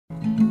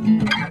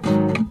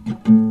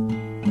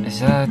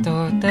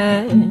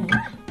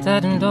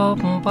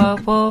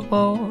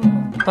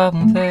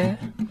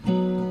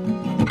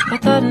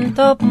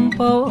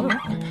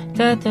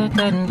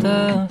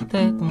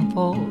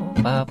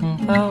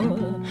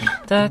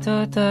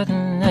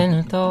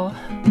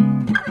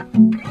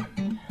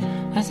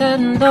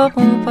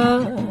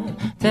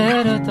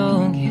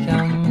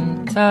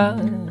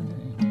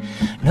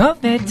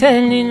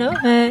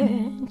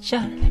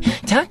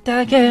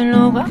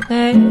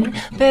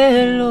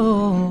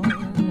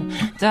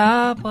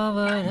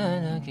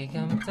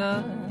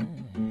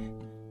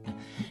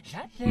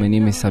My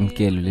name is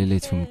Samkelo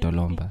Lilith from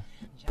Dolomba,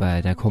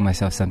 but I call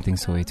myself Something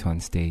Soweto on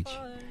stage.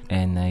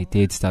 And I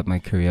did start my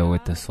career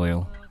with The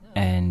Soil,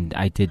 and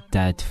I did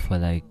that for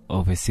like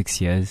over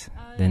 6 years.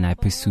 Then I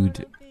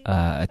pursued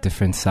a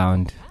different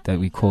sound that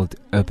we called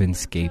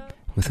Urbanscape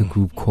with a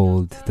group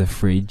called The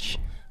Fridge.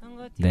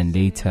 Then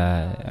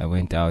later I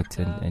went out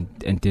and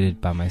did it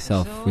by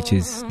myself, which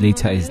is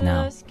later is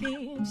now.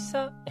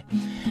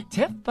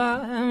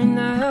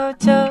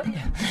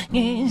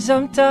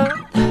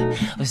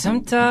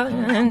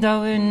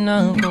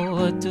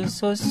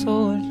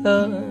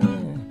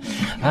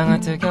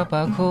 Angateka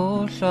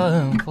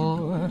bakhohlwa mfo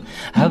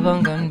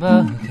abangan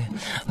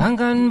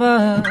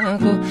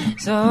bakho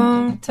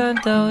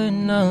somthanda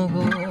wena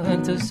go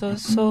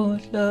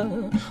sosola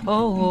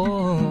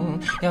oh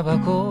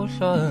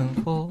yabakhohlwa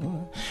mfo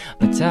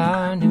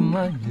bathanda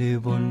imali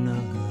bona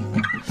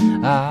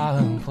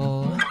mfo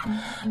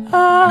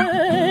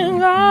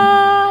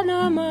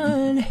angana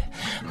mali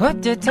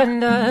kodwa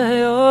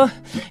thandayo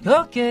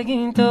yonke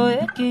into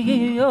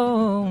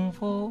ekiyo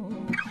mfo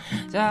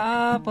So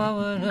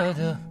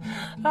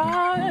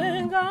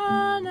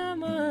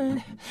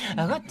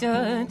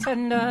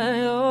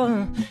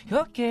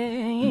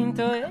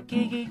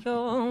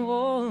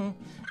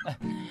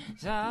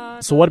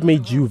what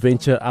made you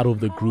venture out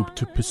of the group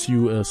to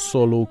pursue a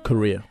solo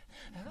career?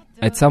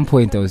 At some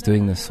point I was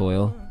doing The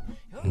Soil,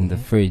 in The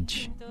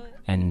Fridge,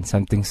 and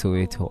Something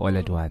Soweto all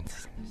at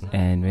once.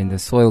 And when The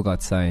Soil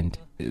got signed,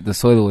 The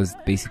Soil was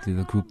basically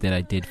the group that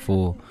I did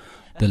for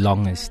the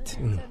longest.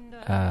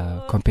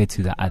 Compared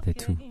to the other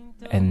two.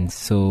 And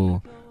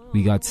so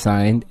we got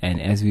signed,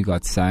 and as we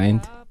got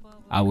signed,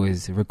 I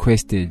was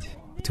requested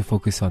to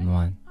focus on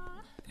one.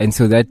 And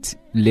so that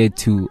led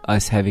to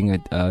us having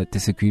a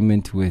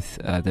disagreement with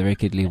the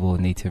record label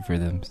Native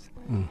Rhythms.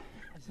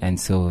 And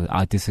so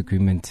our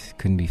disagreement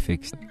couldn't be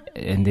fixed.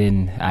 And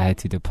then I had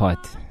to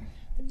depart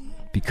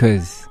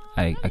because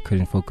I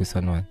couldn't focus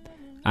on one.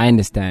 I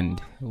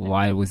understand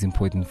why it was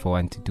important for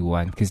one to do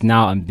one, because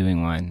now I'm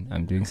doing one.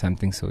 I'm doing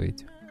Something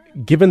Soweto.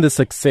 Given the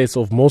success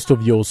of most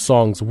of your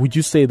songs, would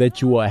you say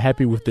that you are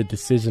happy with the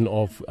decision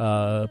of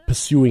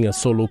pursuing a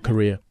solo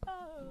career?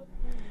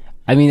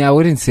 I mean, I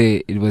wouldn't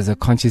say it was a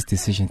conscious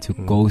decision to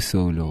go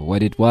solo.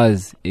 What it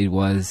was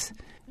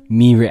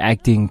me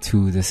reacting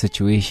to the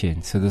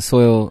situation. So The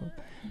Soil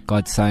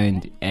got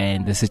signed,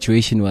 and the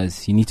situation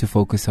was you need to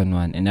focus on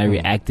one. And I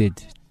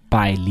reacted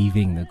by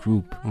leaving the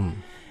group.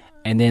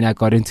 And then I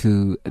got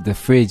into The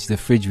Fridge. The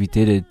Fridge, we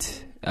did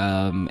it.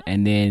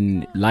 And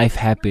then life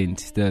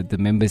happened. The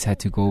members had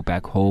to go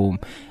back home.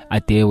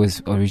 Ade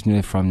was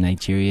originally from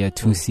Nigeria.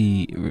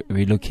 Tusi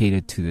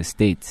relocated to the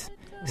States.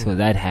 So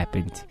that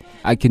happened.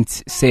 I can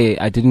say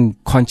I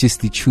didn't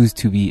consciously choose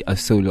to be a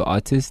solo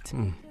artist.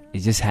 It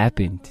just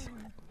happened.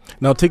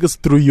 Now take us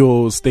through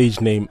your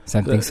stage name.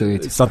 Something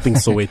Soweto. Something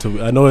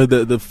Soweto. I know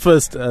the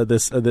first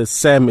the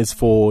Sam is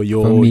for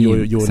your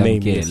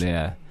name. Yes.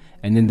 Yeah.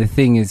 And then the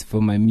thing is, for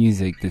my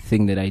music, the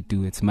thing that I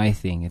do, it's my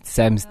thing. It's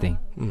Sam's thing.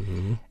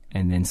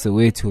 And then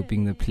Soweto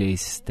being the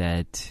place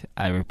that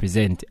I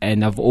represent.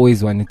 And I've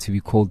always wanted to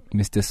be called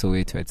Mr.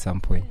 Soweto at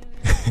some point.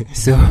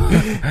 So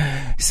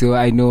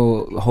I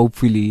know,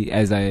 hopefully,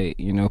 as I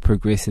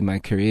progress in my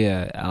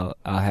career, I'll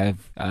have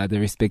the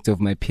respect of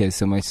my peers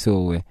so much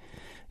so where,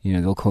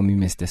 they'll call me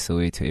Mr.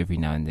 Soweto every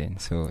now and then.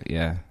 So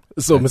yeah.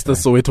 So Mr.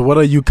 Soweto, what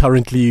are you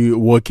currently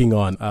working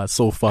on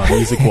so far,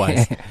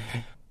 music-wise?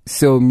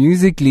 So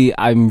musically,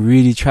 I'm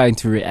really trying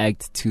to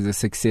react to the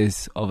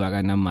success of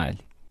Akanamal.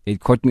 It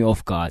caught me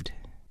off guard.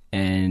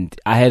 And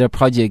I had a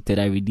project that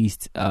I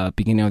released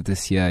beginning of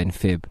this year in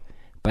Feb.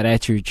 But I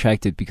had to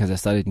retract it because I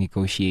started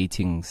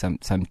negotiating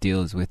some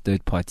deals with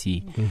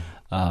third-party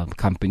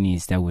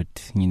companies that would,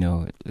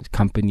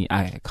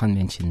 I can't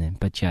mention them.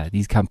 But yeah,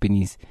 these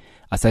companies,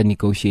 I started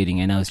negotiating,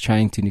 and I was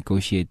trying to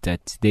negotiate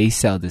that they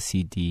sell the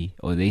CD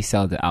or they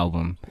sell the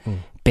album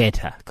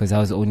better, because I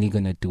was only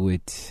going to do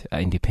it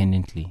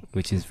independently,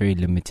 which is very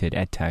limited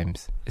at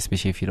times,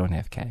 especially if you don't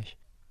have cash.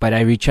 But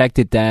I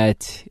retracted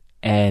that,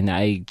 and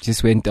I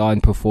just went on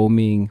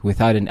performing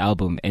without an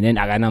album. And then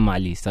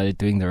Akanamal started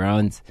doing the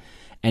rounds,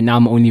 and now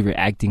I'm only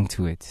reacting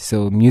to it.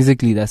 So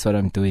musically, that's what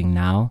I'm doing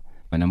now.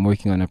 And I'm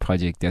working on a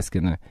project that's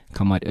going to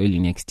come out early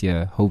next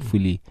year,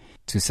 hopefully,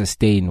 to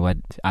sustain what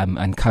I'm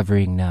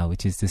uncovering now,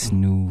 which is this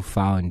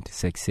newfound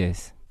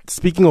success.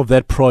 Speaking of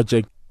that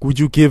project, Would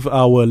you give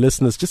our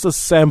listeners just a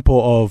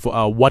sample of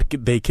what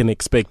they can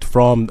expect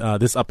from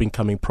this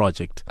up-and-coming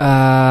project?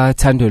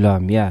 Thando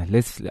Lwami, yeah.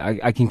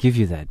 I can give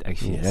you that,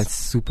 actually. Yes. That's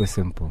super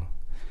simple.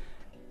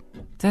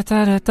 Da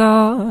da da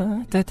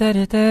da da da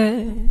da da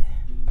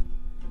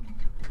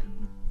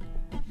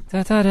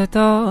da da da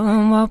da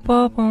ma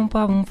pa pum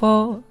pum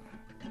fo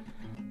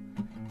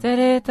da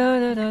da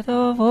da da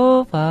da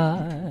fo pa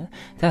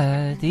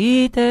da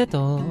di da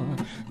do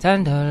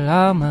Thando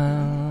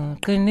Lwami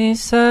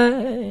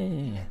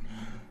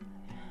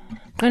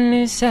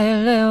kanise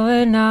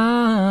lewe na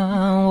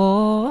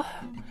wo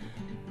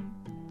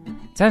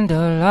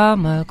Thando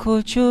Lwami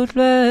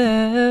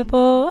kuchulwe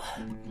bo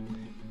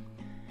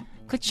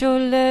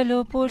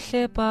Kuchulelo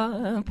puhle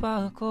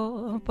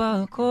pako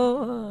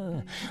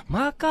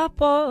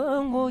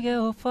makapo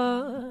ngoyeofa.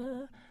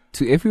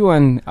 To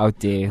everyone out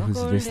there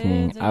who's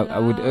listening, I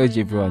would urge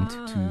everyone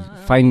to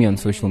find me on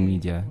social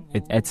media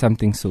at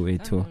Something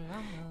Soweto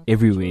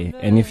everywhere.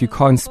 And if you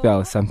can't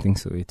spell Something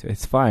Soweto,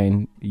 it's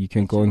fine. You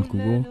can go on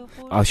Google.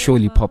 I'll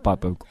surely pop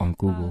up on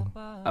Google.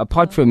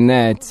 Apart from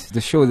that, the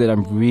show that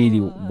I'm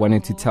really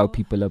wanting to tell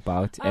people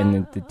about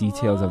and the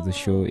details of the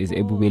show is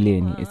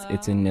Ebubeleni.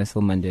 It's in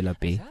Nelson Mandela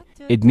Bay.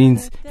 It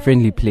means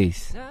friendly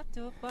place.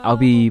 I'll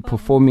be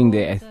performing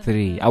there at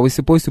 3. I was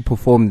supposed to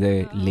perform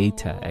there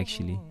later,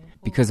 actually.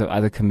 Because of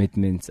other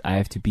commitments, I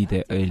have to be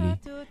there early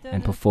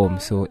and perform.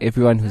 So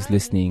everyone who's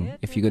listening,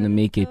 if you're going to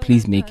make it,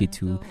 please make it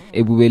to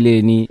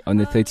Ebubeleni on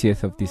the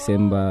 30th of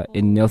December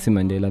in Nelson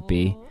Mandela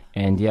Bay.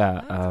 And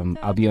yeah,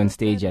 I'll be on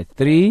stage at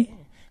 3.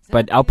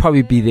 But I'll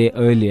probably be there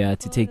earlier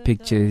to take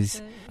pictures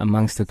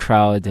amongst the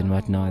crowd and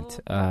whatnot.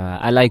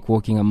 I like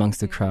walking amongst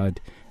the crowd.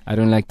 I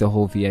don't like the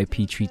whole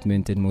VIP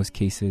treatment in most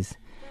cases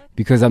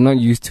because I'm not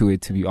used to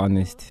it, to be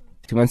honest.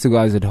 2 months ago,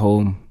 I was at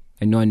home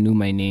and no one knew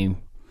my name.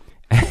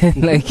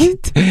 And like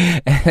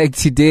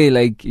today,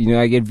 like, you know,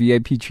 I get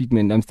VIP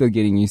treatment. I'm still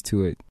getting used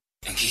to it.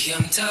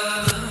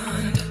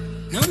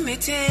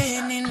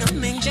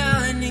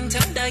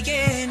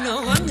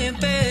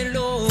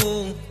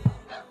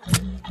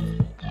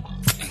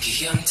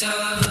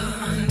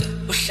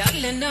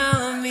 Uhlale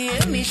nami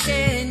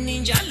emihleni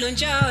njalo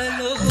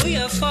njalo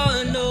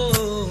kuyafana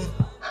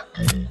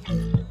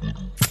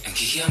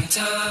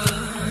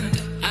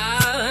ngiyamthanda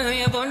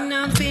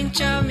yabona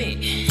mpinchami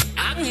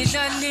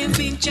angidlali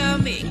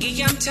mpinchami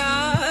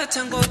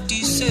ngiyamthatha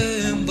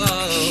ngoDisemba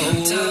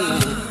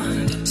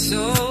ngiyamthanda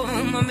so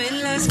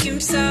mamela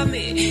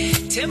skimsami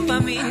themba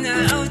mina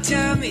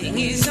awuthami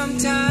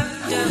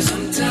ngizomthanda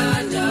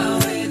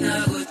wena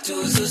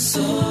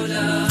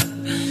kutuzusola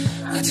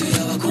Ngathi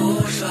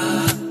uyawakhohlwa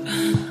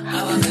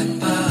abangani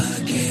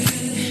bakhe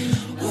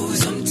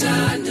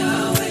uzomthanda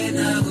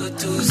wena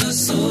kodwa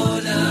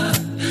uzosola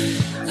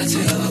Ngathi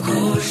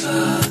uyawakhohlwa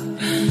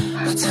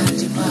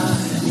bathanda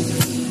imali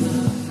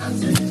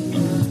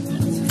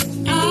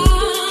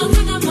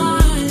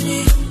Anganamali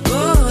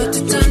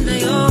kodwa uthanda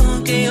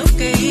yonke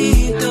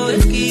into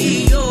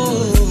ekiyo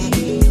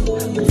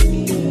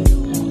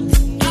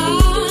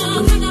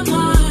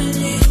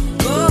Anganamali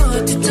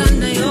kodwa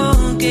uthanda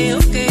yonke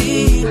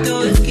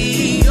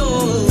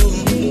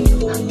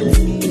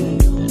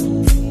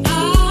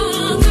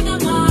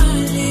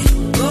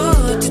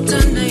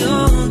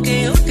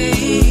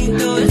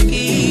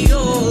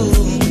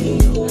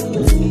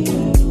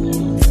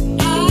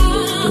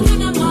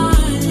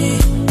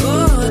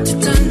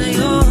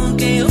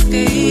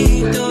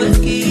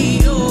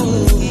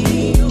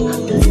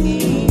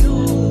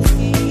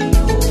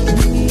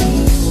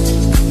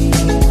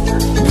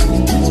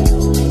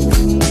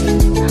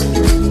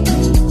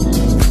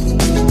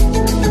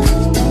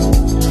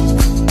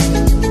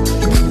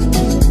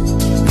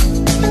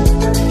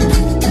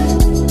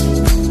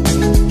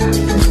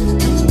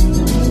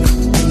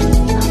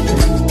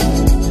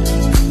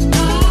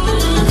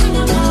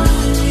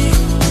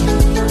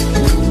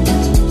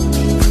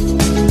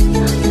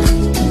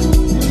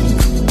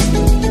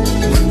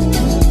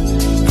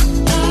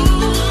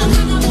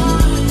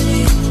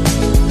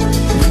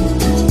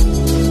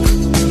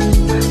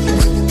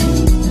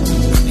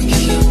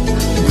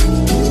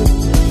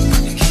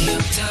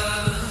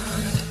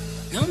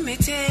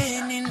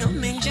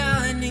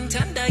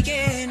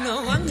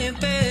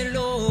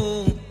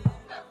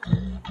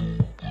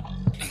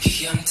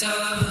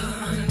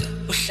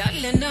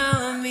Uhlale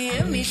nami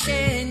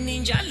emihleni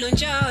njalo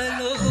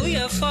njalo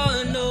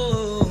kuyafana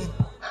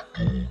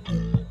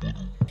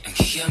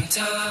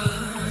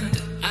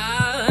ngiyamthanda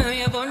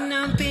yabona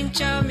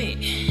mpinchami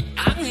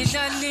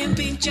angidlali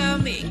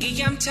mpinchami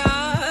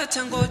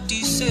ngiyamthatha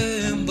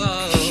ngoDisemba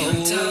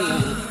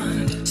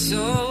ngiyamthanda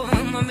so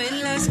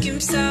mamela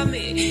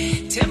skimsami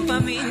themba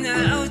mina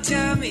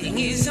awuthami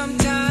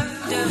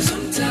ngizomthanda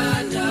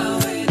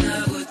wena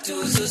kodwa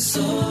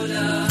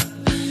uzosola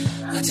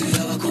Ngathi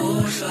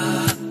uyawakhohlwa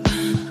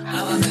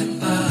abangani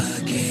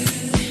bakhe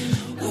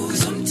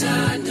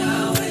uzomthanda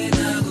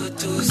wena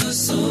kodwa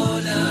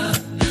uzosola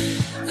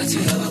Ngathi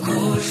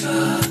uyawakhohlwa